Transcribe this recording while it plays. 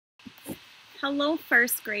Hello,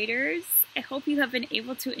 first graders. I hope you have been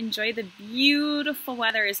able to enjoy the beautiful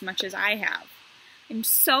weather as much as I have. I'm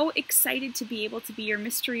so excited to be able to be your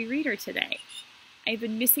mystery reader today. I've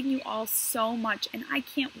been missing you all so much, and I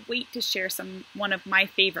can't wait to share one of my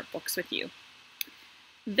favorite books with you.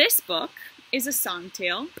 This book is a song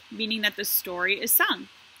tale, meaning that the story is sung.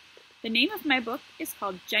 The name of my book is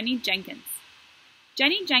called Jennie Jenkins.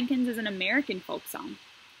 Jennie Jenkins is an American folk song.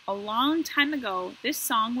 A long time ago, this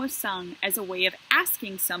song was sung as a way of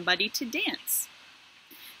asking somebody to dance.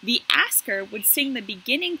 The asker would sing the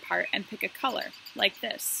beginning part and pick a color, like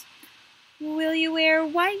this. Will you wear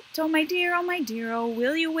white, oh my dear, oh,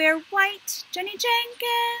 will you wear white, Jennie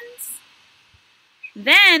Jenkins?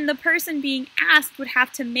 Then the person being asked would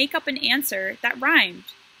have to make up an answer that rhymed,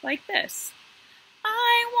 like this.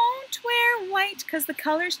 I won't wear white 'cause the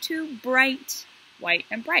color's too bright. White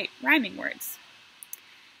and bright, rhyming words.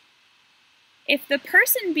 If the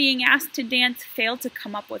person being asked to dance failed to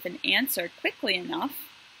come up with an answer quickly enough,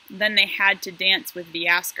 then they had to dance with the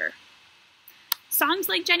asker. Songs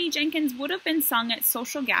like Jennie Jenkins would have been sung at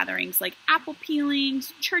social gatherings like apple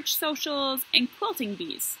peelings, church socials, and quilting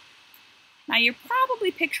bees. Now you're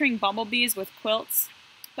probably picturing bumblebees with quilts,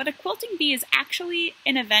 but a quilting bee is actually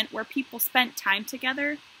an event where people spent time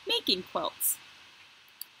together making quilts.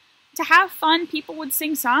 To have fun, people would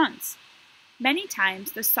sing songs. Many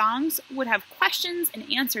times, the songs would have questions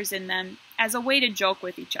and answers in them as a way to joke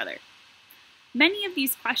with each other. Many of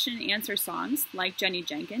these question and answer songs, like Jennie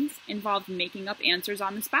Jenkins, involved making up answers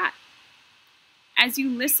on the spot. As you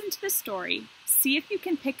listen to the story, see if you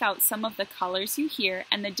can pick out some of the colors you hear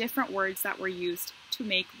and the different words that were used to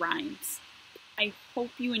make rhymes. I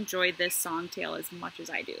hope you enjoyed this song tale as much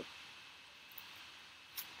as I do.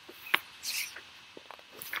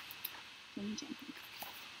 Jennie Jenkins.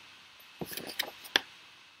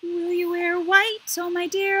 Will you wear white, oh my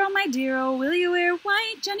dear, oh, will you wear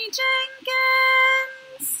white, Jennie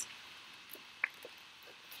Jenkins?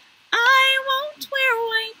 I won't wear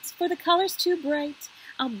white, for the color's too bright.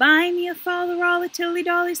 I'll buy me a folderol, a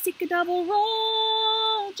tilly-dolly, seek a double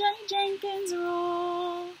roll, Jennie Jenkins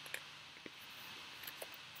roll.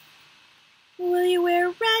 Will you wear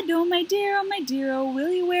red, oh my dear, oh,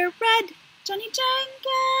 will you wear red, Jennie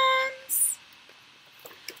Jenkins?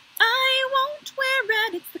 I won't wear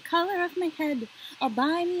red, it's the color of my head. I'll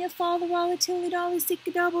buy me a folderol, a tilly-dolly, seek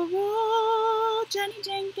a double roll, Jennie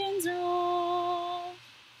Jenkins roll.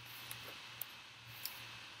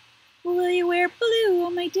 Will you wear blue,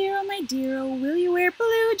 oh my dear, oh, will you wear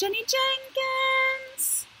blue, Jennie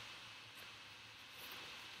Jenkins?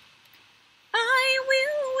 I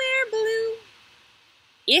will wear blue,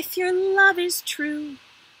 if your love is true.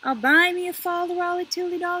 I'll buy me a folderol, a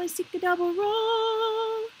tilly-dolly, seek a double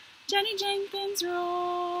roll, Jennie Jenkins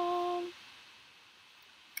roll.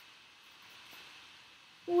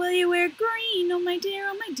 Will you wear green, oh my dear,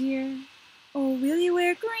 oh, will you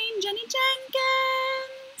wear green, Jennie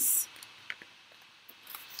Jenkins?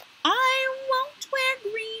 I won't wear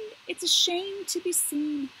green, it's a shame to be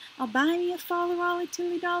seen. I'll buy me a folderol, a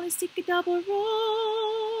tilly-dolly, seek a double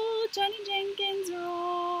roll, Jennie Jenkins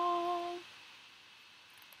roll.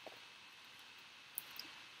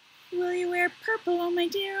 Will you wear purple, oh my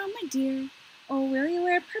dear, oh, will you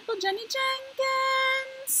wear purple, Jennie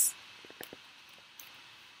Jenkins?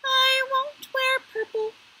 I won't wear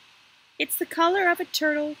purple, it's the color of a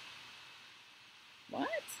turtle.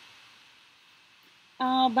 What?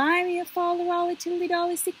 I'll buy me a folderol, a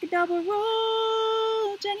tilly-dolly, seek a double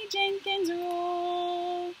roll, Jennie Jenkins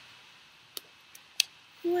roll.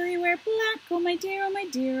 Will you wear black, oh my dear,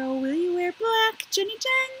 oh, will you wear black, Jennie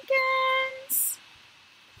Jenkins?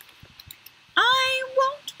 I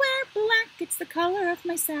won't wear black, it's the color of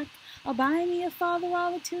my sack. I'll buy me a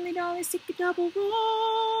folderol, a tilly-dolly, seek a double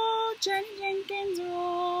roll, Jennie Jenkins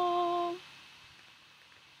roll.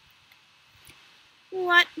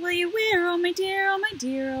 What will you wear, oh my dear,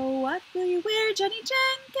 oh, what will you wear, Jennie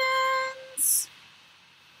Jenkins?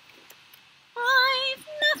 I've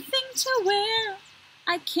nothing to wear,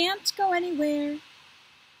 I can't go anywhere.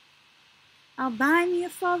 I'll buy me a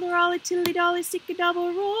folderol, a tilly-dolly, seek a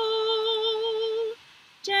double roll,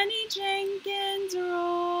 Jennie Jenkins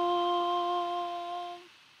roll.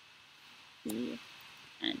 The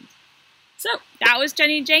end. So, that was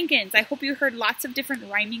Jennie Jenkins. I hope you heard lots of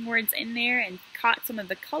different rhyming words in there and caught some of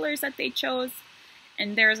the colors that they chose.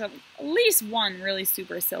 And there's at least one really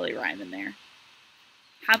super silly rhyme in there.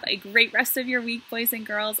 Have a great rest of your week, boys and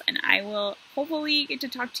girls, and I will hopefully get to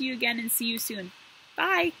talk to you again and see you soon.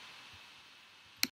 Bye!